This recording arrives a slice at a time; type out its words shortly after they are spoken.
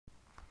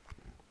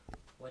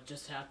What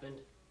just happened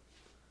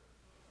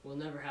will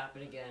never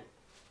happen again.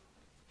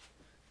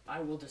 I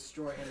will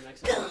destroy him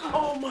next time.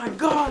 Oh my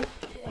God!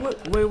 Wait.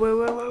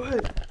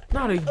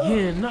 Not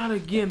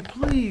again,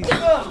 please.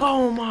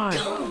 Oh my.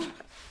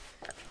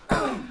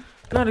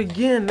 Not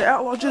again. The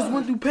outlaw just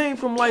went through pain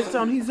from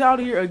Lightstown. He's out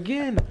here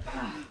again.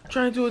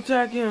 Trying to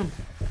attack him.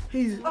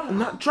 He's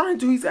not trying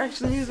to, he's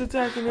actually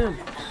attacking him.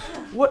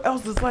 What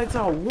else does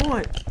Lightstown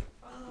want?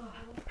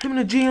 Him and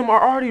the GM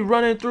are already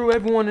running through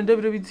everyone in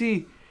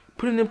WWT,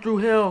 putting them through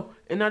hell,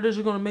 and now they're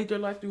just gonna make their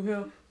life through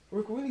hell.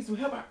 Rick, we need some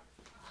help out.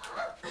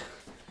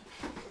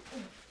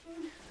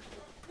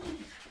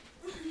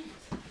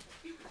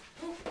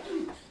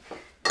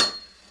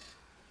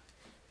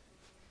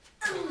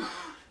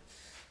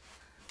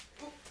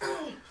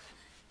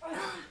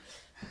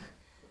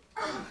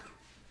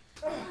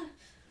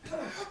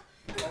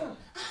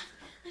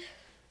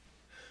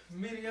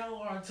 Me and the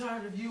outlaw are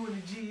tired of you and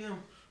the GM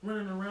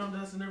running around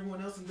us and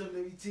everyone else in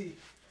WWT.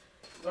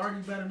 It's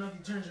already bad enough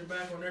you turned your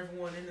back on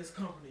everyone in this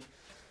company.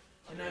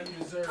 And now you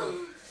deserve it.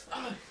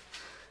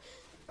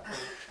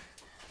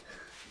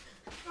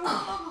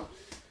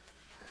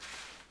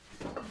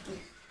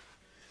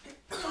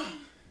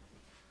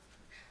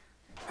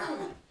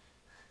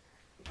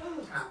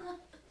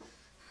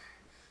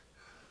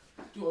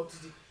 Do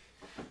OTD.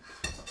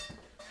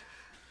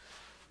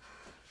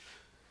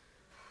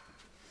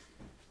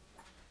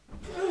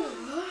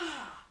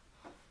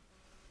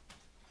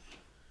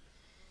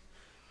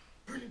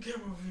 Bring the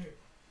camera over here.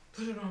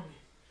 Put it on me.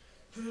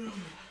 Put it on me.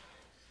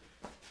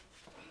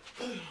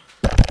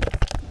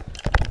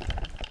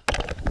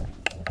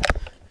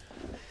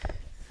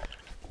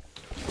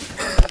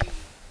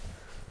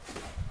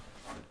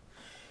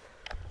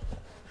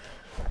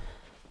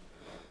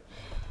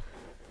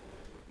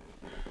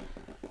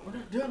 We're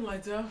not done,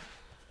 Lights Out.